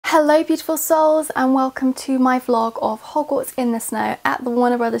Hello beautiful souls and welcome to my vlog of Hogwarts in the snow at the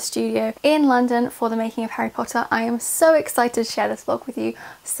Warner Brothers studio in London for the making of Harry Potter. I am so excited to share this vlog with you,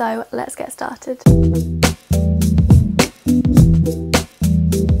 so let's get started.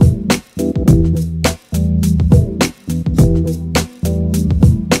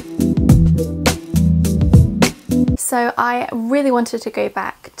 So I really wanted to go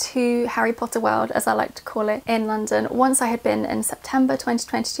back to Harry Potter World, as I like to call it, in London once I had been in September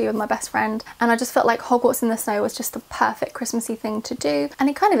 2022 with my best friend, and I just felt like Hogwarts in the snow was just the perfect Christmassy thing to do, and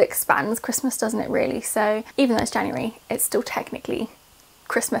it kind of expands Christmas, doesn't it really? So even though it's January, it's still technically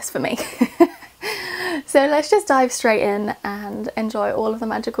Christmas for me. So let's just dive straight in and enjoy all of the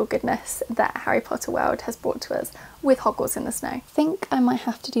magical goodness that Harry Potter World has brought to us with Hogwarts in the snow. I think I might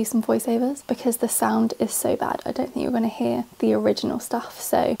have to do some voiceovers because the sound is so bad. I don't think you're going to hear the original stuff,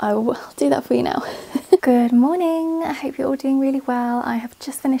 so I will do that for you now. Good morning, I hope you're all doing really well. I have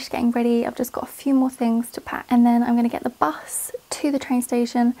just finished getting ready. I've just got a few more things to pack and then I'm going to get the bus to the train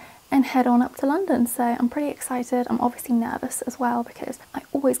station and head on up to London. So I'm pretty excited. I'm obviously nervous as well because I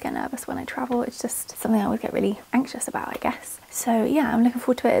always get nervous when I travel. It's just something I always get really anxious about, I guess. So yeah, I'm looking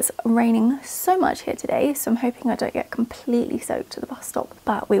forward to it. It's raining so much here today, so I'm hoping I don't get completely soaked to the bus stop,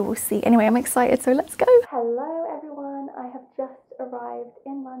 but we will see. Anyway, I'm excited, so let's go. Hello everyone, I have just arrived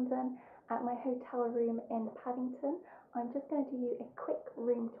in London at my hotel room in Paddington. I'm just going to do you a quick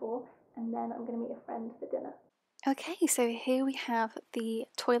room tour and then I'm going to meet a friend for dinner. Okay, so here we have the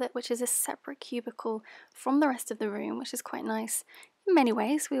toilet, which is a separate cubicle from the rest of the room, which is quite nice. In many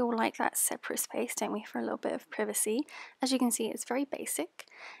ways, we all like that separate space, don't we, for a little bit of privacy. As you can see, it's very basic.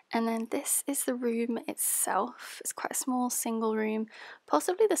 And then this is the room itself. It's quite a small single room,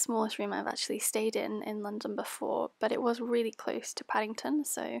 possibly the smallest room I've actually stayed in London before, but it was really close to Paddington,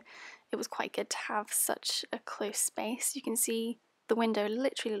 so it was quite good to have such a close space. You can see the window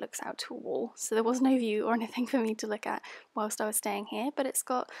literally looks out to a wall, so there was no view or anything for me to look at whilst I was staying here, but it's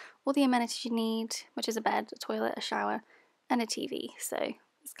got all the amenities you need, which is a bed, a toilet, a shower, and a TV, so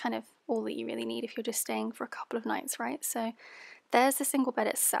it's kind of all that you really need if you're just staying for a couple of nights, right? So there's the single bed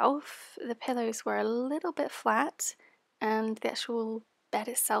itself. The pillows were a little bit flat, and the actual bed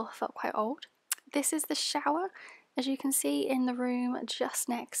itself felt quite old. This is the shower, as you can see, in the room just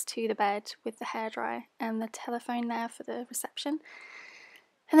next to the bed with the hairdryer and the telephone there for the reception.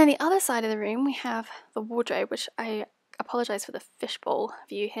 And then the other side of the room we have the wardrobe, which I apologise for the fishbowl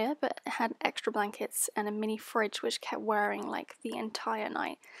view here, but it had extra blankets and a mini fridge which kept whirring like the entire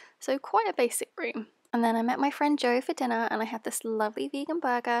night. So quite a basic room. And then I met my friend Joe for dinner and I had this lovely vegan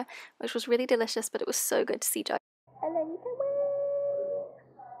burger, which was really delicious, but it was so good to see Joe. And then you can win!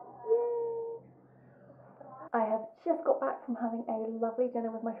 I have just got back from having a lovely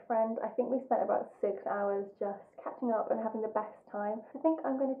dinner with my friend. I think we spent about 6 hours just catching up and having the best time. I think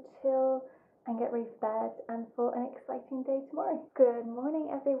I'm going to chill and get ready for bed and for an exciting day tomorrow. Good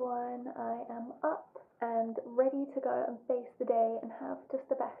morning everyone. I am up and ready to go and face the day and have just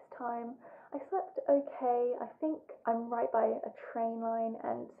the best time. I slept okay. I think I'm right by a train line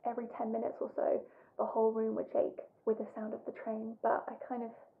and every 10 minutes or so the whole room would shake with the sound of the train, but I kind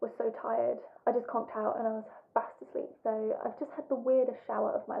of was so tired. I just conked out and I was fast asleep. So I've just had the weirdest shower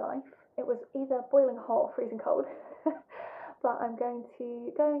of my life. It was either boiling hot or freezing cold. But I'm going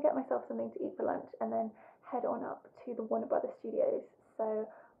to go and get myself something to eat for lunch and then head on up to the Warner Brothers studios. So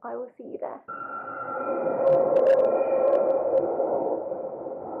I will see you there.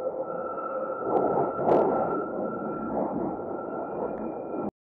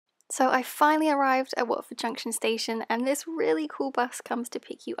 So I finally arrived at Watford Junction station and this really cool bus comes to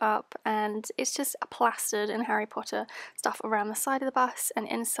pick you up, and it's just plastered in Harry Potter stuff around the side of the bus and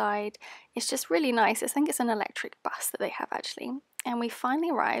inside. It's just really nice. I think it's an electric bus that they have actually. And we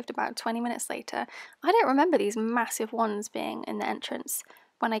finally arrived about 20 minutes later. I don't remember these massive ones being in the entrance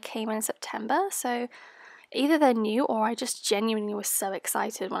when I came in September, so either they're new or I just genuinely was so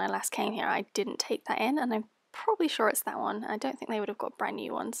excited when I last came here I didn't take that in, and I'm probably sure it's that one. I don't think they would have got brand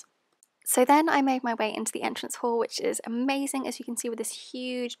new ones. So then I made my way into the entrance hall, which is amazing, as you can see, with this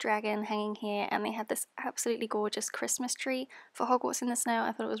huge dragon hanging here, and they had this absolutely gorgeous Christmas tree for Hogwarts in the snow.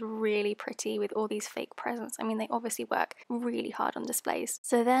 I thought it was really pretty with all these fake presents. I mean, they obviously work really hard on displays.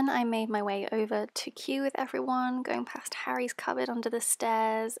 So then I made my way over to queue with everyone, going past Harry's cupboard under the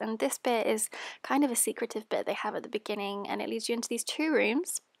stairs, and this bit is kind of a secretive bit they have at the beginning, and it leads you into these two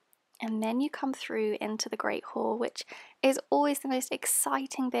rooms. And then you come through into the Great Hall, which is always the most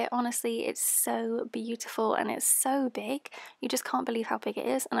exciting bit. Honestly, it's so beautiful and it's so big. You just can't believe how big it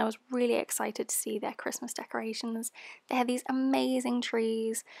is, and I was really excited to see their Christmas decorations. They had these amazing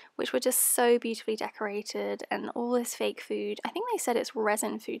trees which were just so beautifully decorated, and all this fake food. I think they said it's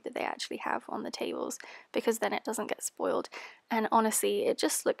resin food that they actually have on the tables because then it doesn't get spoiled. And honestly, it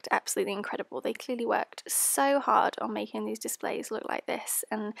just looked absolutely incredible. They clearly worked so hard on making these displays look like this,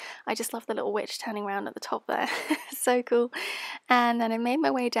 and I just love the little witch turning around at the top there. So cool. And then I made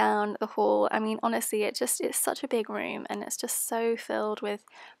my way down the hall. I mean, honestly, it's such a big room, and it's just so filled with,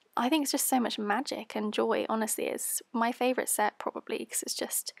 I think it's just so much magic and joy. Honestly, it's my favorite set probably because it's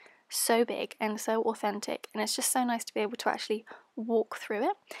just so big and so authentic, and it's just so nice to be able to actually walk through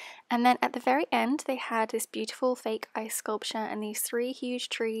it. And then at the very end, they had this beautiful fake ice sculpture and these 3 huge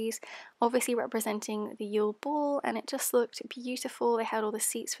trees, obviously representing the Yule Ball, and it just looked beautiful. They had all the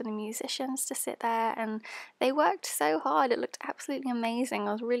seats for the musicians to sit there, and they worked so hard. It looked absolutely amazing.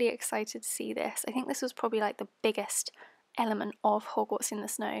 I was really excited to see this. I think this was probably like the biggest element of Hogwarts in the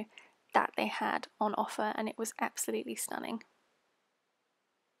Snow that they had on offer, and it was absolutely stunning.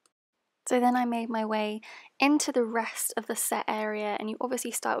 So then I made my way into the rest of the set area, and you obviously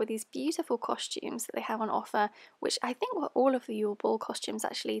start with these beautiful costumes that they have on offer, which I think were all of the Yule Ball costumes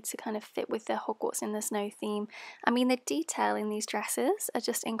actually, to kind of fit with the Hogwarts in the Snow theme. I mean, the detail in these dresses are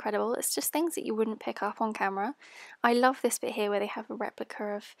just incredible. It's just things that you wouldn't pick up on camera. I love this bit here where they have a replica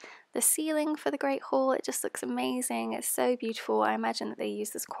of the ceiling for the Great Hall. It just looks amazing. It's so beautiful. I imagine that they use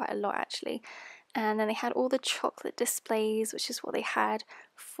this quite a lot actually. And then they had all the chocolate displays, which is what they had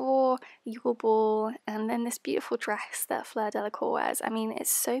for Yule Ball, and then this beautiful dress that Fleur Delacour wears. I mean,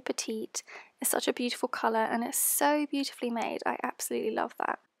 it's so petite, it's such a beautiful colour, and it's so beautifully made. I absolutely love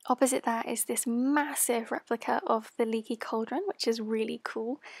that. Opposite that is this massive replica of the Leaky Cauldron, which is really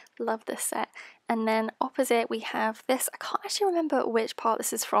cool. Love this set. And then opposite we have this, I can't actually remember which part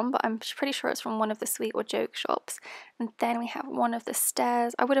this is from, but I'm pretty sure it's from one of the sweet or joke shops. And then we have one of the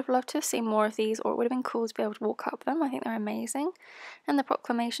stairs. I would have loved to have seen more of these, or it would have been cool to be able to walk up them. I think they're amazing. And the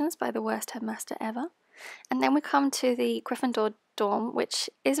proclamations by the worst headmaster ever. And then we come to the Gryffindor dorm, which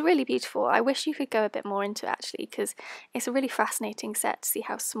is really beautiful. I wish you could go a bit more into it actually, because it's a really fascinating set to see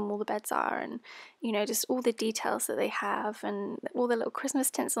how small the beds are, and you know, just all the details that they have and all the little Christmas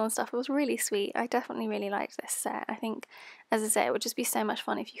tinsel and stuff. It was really sweet. I definitely really liked this set. I think, as I say, it would just be so much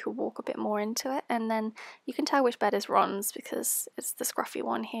fun if you could walk a bit more into it, and then you can tell which bed is Ron's because it's the scruffy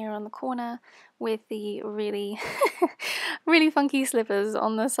one here on the corner with the really really funky slippers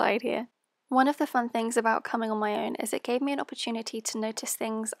on the side here. One of the fun things about coming on my own is it gave me an opportunity to notice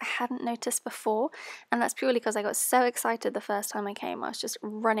things I hadn't noticed before, and that's purely because I got so excited the first time I came. I was just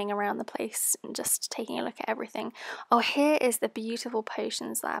running around the place and just taking a look at everything. Oh, here is the beautiful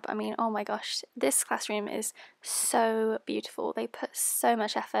potions lab. I mean, oh my gosh, this classroom is so beautiful. They put so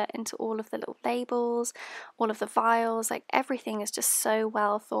much effort into all of the little labels, all of the vials, like everything is just so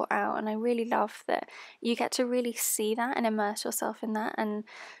well thought out, and I really love that you get to really see that and immerse yourself in that and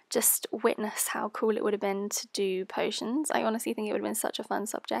just witness how cool it would have been to do potions. I honestly think it would have been such a fun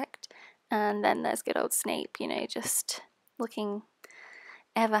subject. And then there's good old Snape, you know, just looking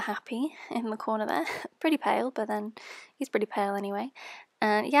ever happy in the corner there. Pretty pale, but then he's pretty pale anyway.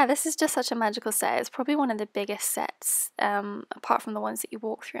 And yeah, this is just such a magical set. It's probably one of the biggest sets, apart from the ones that you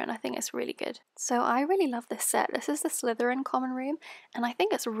walk through, and I think it's really good. So I really love this set. This is the Slytherin common room, and I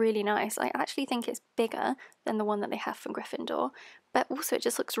think it's really nice. I actually think it's bigger than the one that they have from Gryffindor, but also it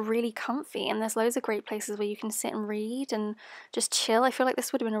just looks really comfy, and there's loads of great places where you can sit and read and just chill. I feel like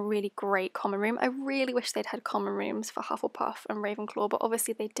this would have been a really great common room. I really wish they'd had common rooms for Hufflepuff and Ravenclaw, but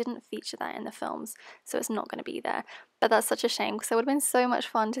obviously they didn't feature that in the films, so it's not going to be there. But that's such a shame, because it would have been so much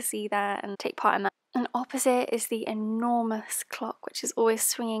fun to see that and take part in that. And opposite is the enormous clock, which is always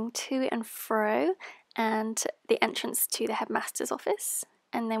swinging to and fro, and the entrance to the headmaster's office.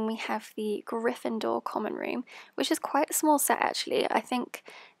 And then we have the Gryffindor common room, which is quite a small set actually. I think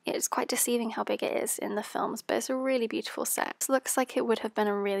it's quite deceiving how big it is in the films, but it's a really beautiful set. It looks like it would have been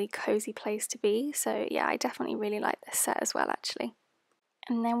a really cozy place to be, so yeah, I definitely really like this set as well actually.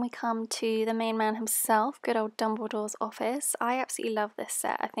 And then we come to the main man himself, good old Dumbledore's office. I absolutely love this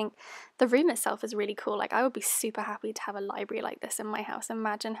set. I think the room itself is really cool. Like, I would be super happy to have a library like this in my house.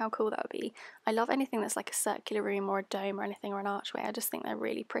 Imagine how cool that would be. I love anything that's like a circular room or a dome or anything or an archway. I just think they're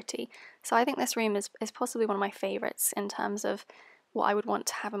really pretty. So I think this room is possibly one of my favourites in terms of what I would want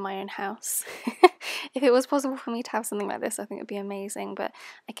to have in my own house. If it was possible for me to have something like this, I think it would be amazing. But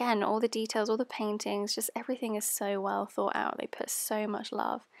again, all the details, all the paintings, just everything is so well thought out. They put so much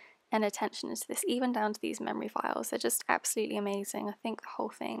love and attention into this, even down to these memory files. They're just absolutely amazing. I think the whole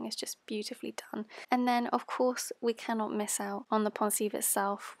thing is just beautifully done. And then of course we cannot miss out on the Pensieve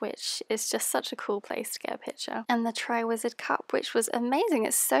itself, which is just such a cool place to get a picture. And the Triwizard Cup, which was amazing.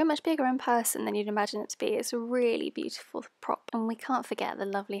 It's so much bigger in person than you'd imagine it to be. It's a really beautiful prop. And we can't forget the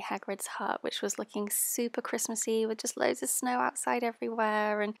lovely Hagrid's hut, which was looking super Christmassy with just loads of snow outside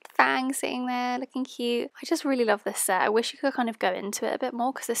everywhere and Fang sitting there looking cute. I just really love this set. I wish you could kind of go into it a bit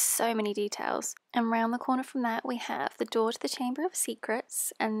more because there's so many details. And round the corner from that we have the door to the Chamber of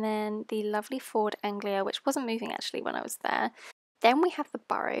Secrets, and then the lovely Ford Anglia, which wasn't moving actually when I was there. Then we have the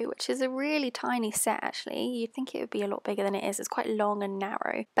Burrow, which is a really tiny set actually. You'd think it would be a lot bigger than it is. It's quite long and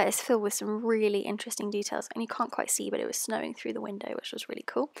narrow, but it's filled with some really interesting details, and you can't quite see, but it was snowing through the window, which was really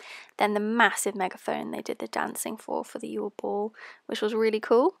cool. Then the massive megaphone they did the dancing for the Yule Ball, which was really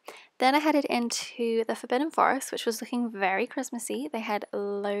cool. Then I headed into the Forbidden Forest, which was looking very Christmassy. They had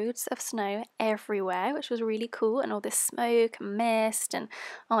loads of snow everywhere, which was really cool, and all this smoke and mist, and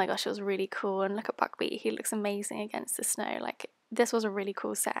oh my gosh, it was really cool. And look at Buckbeak, he looks amazing against the snow. Like, this was a really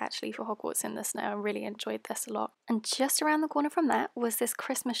cool set actually for Hogwarts in the snow. I really enjoyed this a lot. And just around the corner from that was this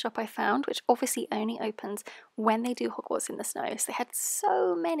Christmas shop I found, which obviously only opens when they do Hogwarts in the snow. So they had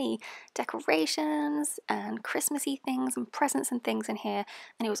so many decorations and Christmassy things and presents and things in here,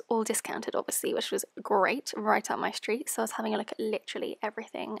 and it was all discounted obviously, which was great, right up my street. So I was having a look at literally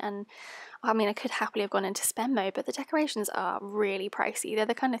everything, and I mean, I could happily have gone into spend mode, but the decorations are really pricey. They're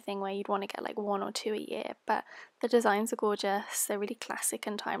the kind of thing where you'd want to get like 1 or 2 a year, but the designs are gorgeous. They're really classic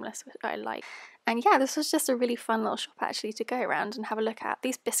and timeless, which I like. And yeah, this was just a really fun little shop actually to go around and have a look at.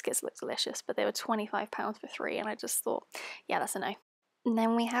 These biscuits look delicious, but they were £25 for 3, and I just thought, yeah, that's a no. And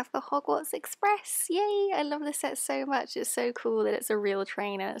then we have the Hogwarts Express. Yay! I love this set so much. It's so cool that it's a real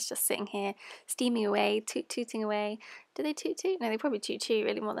train and it's just sitting here steaming away, tooting away. Do they toot? No, they probably toot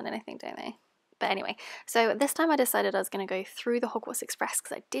really more than anything, don't they? But anyway, so this time I decided I was going to go through the Hogwarts Express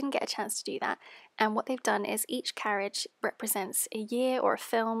because I didn't get a chance to do that. And what they've done is each carriage represents a year or a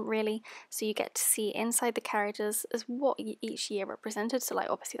film, really. So you get to see inside the carriages as what each year represented. So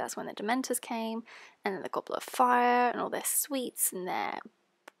like obviously that's when the Dementors came, and then the Goblet of Fire, and all their sweets and their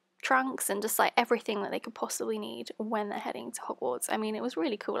trunks, and just like everything that they could possibly need when they're heading to Hogwarts. I mean, it was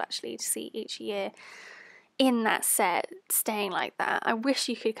really cool actually to see each year in that set staying like that. I wish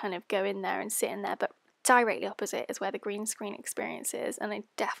you could kind of go in there and sit in there, but directly opposite is where the green screen experience is, and I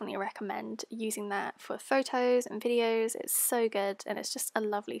definitely recommend using that for photos and videos. It's so good, and it's just a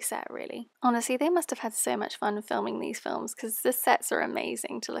lovely set really. Honestly, they must have had so much fun filming these films because the sets are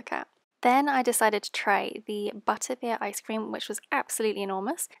amazing to look at. Then I decided to try the butterbeer ice cream, which was absolutely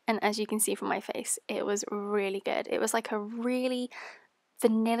enormous, and as you can see from my face, it was really good. It was like a really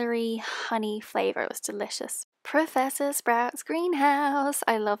vanilla-y honey flavour. It was delicious. Professor Sprout's greenhouse.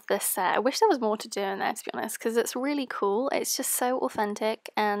 I love this set. I wish there was more to do in there, to be honest, because it's really cool. It's just so authentic,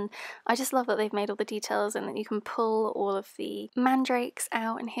 and I just love that they've made all the details and that you can pull all of the mandrakes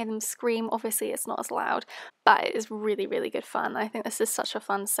out and hear them scream. Obviously it's not as loud, but it is really, really good fun. I think this is such a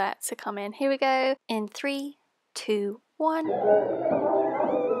fun set to come in. Here we go in 3, 2, 1.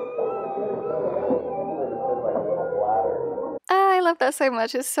 I love that so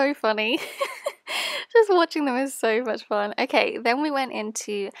much. It's so funny. Just watching them is so much fun. Okay, then we went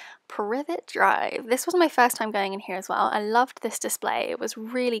into Privet Drive. This was my first time going in here as well. I loved this display. It was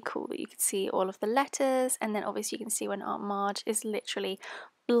really cool that you could see all of the letters, and then obviously you can see when Aunt Marge is literally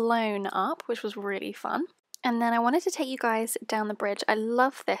blown up, which was really fun. And then I wanted to take you guys down the bridge. I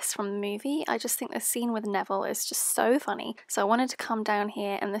love this from the movie. I just think the scene with Neville is just so funny. So I wanted to come down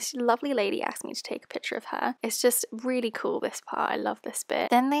here, and this lovely lady asked me to take a picture of her. It's just really cool, this part. I love this bit.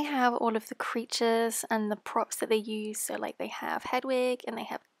 Then they have all of the creatures and the props that they use. So like they have Hedwig, and they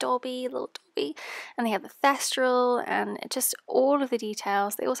have Dobby, little Dobby, and they have the Thestral, and just all of the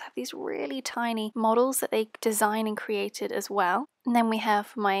details. They also have these really tiny models that they design and created as well. And then we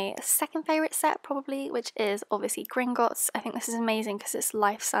have my second favourite set probably, which is obviously Gringotts. I think this is amazing because it's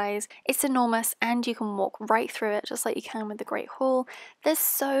life-size, it's enormous, and you can walk right through it just like you can with the Great Hall. There's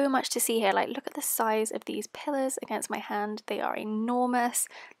so much to see here. Like, look at the size of these pillars against my hand. They are enormous.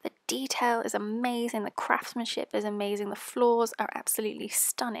 The detail is amazing. The craftsmanship is amazing. The floors are absolutely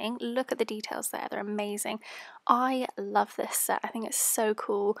stunning. Look at the details there. They're amazing. I love this set. I think it's so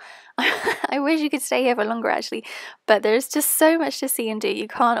cool. I wish you could stay here for longer actually, but there's just so much to see and do. You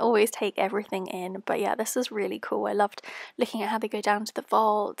can't always take everything in, but yeah, this is really cool. I loved looking at how they go down to the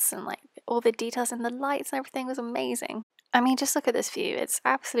vaults, and like all the details and the lights and everything was amazing. I mean, just look at this view. It's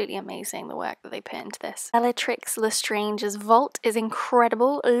absolutely amazing, the work that they put into this. Bellatrix Lestrange's vault is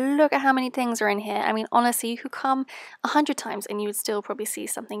incredible. Look at how many things are in here. I mean, honestly, you could come 100 times and you would still probably see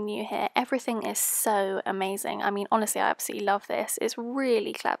something new here. Everything is so amazing. I mean, honestly, I absolutely love this. It's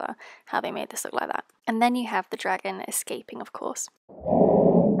really clever how they made this look like that. And then you have the dragon escaping, of course.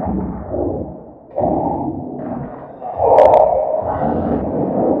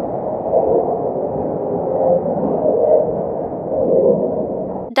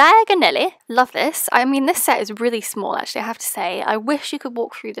 Diagonally, love this. I mean, this set is really small, actually, I have to say. I wish you could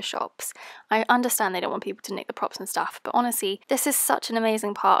walk through the shops. I understand they don't want people to nick the props and stuff, but honestly, this is such an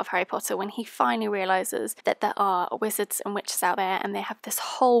amazing part of Harry Potter when he finally realises that there are wizards and witches out there and they have this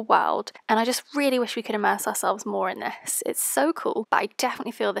whole world, and I just really wish we could immerse ourselves more in this. It's so cool, but I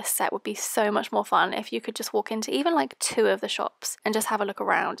definitely feel this set would be so much more fun if you could just walk into even like 2 of the shops and just have a look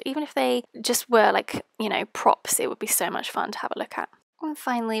around. Even if they just were like, you know, props, it would be so much fun to have a look at. And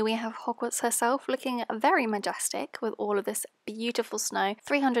finally, we have Hogwarts herself looking very majestic with all of this beautiful snow,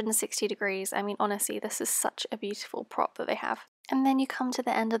 360 degrees. I mean, honestly, this is such a beautiful prop that they have. And then you come to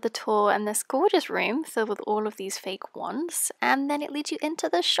the end of the tour and this gorgeous room filled with all of these fake wands, and then it leads you into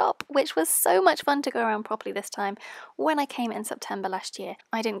the shop, which was so much fun to go around properly this time. When I came in September last year,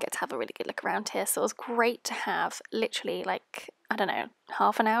 I didn't get to have a really good look around here, so it was great to have literally like, I don't know,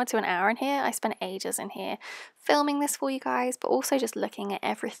 half an hour to an hour in here. I spent ages in here filming this for you guys, but also just looking at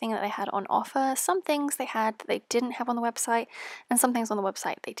everything that they had on offer. Some things they had that they didn't have on the website, and some things on the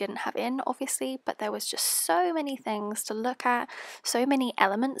website they didn't have in, obviously, but there was just so many things to look at, so many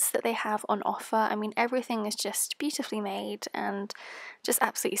elements that they have on offer. I mean, everything is just beautifully made and just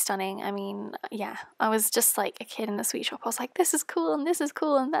absolutely stunning. I mean, yeah, I was just like a kid in a sweet shop. I was like, this is cool and this is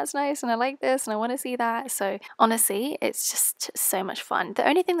cool and that's nice and I like this and I want to see that. So honestly, it's just so much fun. The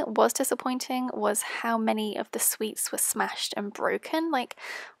only thing that was disappointing was how many of the sweets were smashed and broken. Like,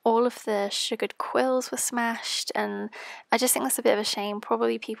 all of the sugared quills were smashed, and I just think that's a bit of a shame.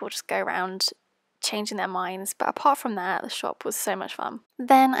 Probably people just go around changing their minds, but apart from that, the shop was so much fun.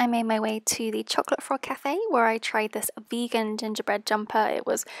 Then I made my way to the Chocolate Frog Cafe, where I tried this vegan gingerbread jumper. It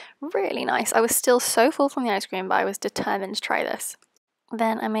was really nice. I was still so full from the ice cream, but I was determined to try this.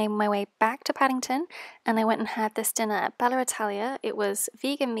 Then I made my way back to Paddington and I went and had this dinner at Bella Italia. It was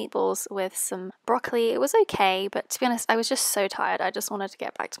vegan meatballs with some broccoli. It was okay, but to be honest, I was just so tired. I just wanted to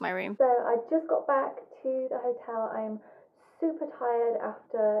get back to my room. So I just got back to the hotel. I'm super tired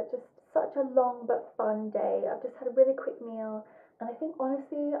after just such a long but fun day. I've just had a really quick meal, and I think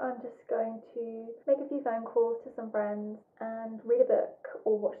honestly I'm just going to make a few phone calls to some friends and read a book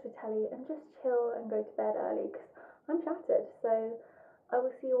or watch the telly and just chill and go to bed early because I'm shattered. So I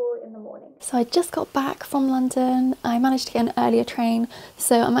will see you all in the morning. So I just got back from London. I managed to get an earlier train,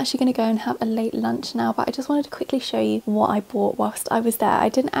 so I'm actually going to go and have a late lunch now, but I just wanted to quickly show you what I bought whilst I was there. I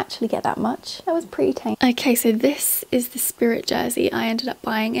didn't actually get that much. That was pretty tame. Okay, so this is the Spirit jersey I ended up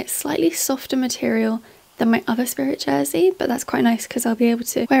buying. It's slightly softer material than my other Spirit jersey, but that's quite nice because I'll be able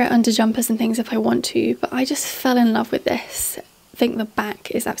to wear it under jumpers and things if I want to, but I just fell in love with this. I think the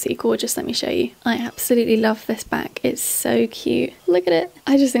back is absolutely gorgeous. Let me show you. I absolutely love this back. It's so cute. Look at it.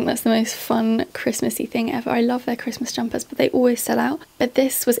 I just think that's the most fun Christmassy thing ever. I love their Christmas jumpers, but they always sell out. But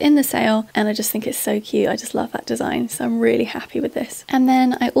this was in the sale and I just think it's so cute. I just love that design, so I'm really happy with this. And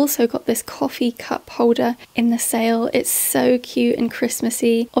then I also got this coffee cup holder in the sale. It's so cute and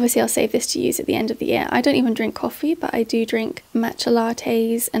Christmassy. Obviously I'll save this to use at the end of the year. I don't even drink coffee, but I do drink matcha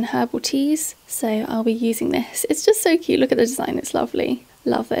lattes and herbal teas, so I'll be using this. It's just so cute. Look at the design. It's lovely.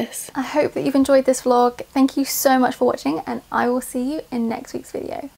 Love this. I hope that you've enjoyed this vlog. Thank you so much for watching, and I will see you in next week's video.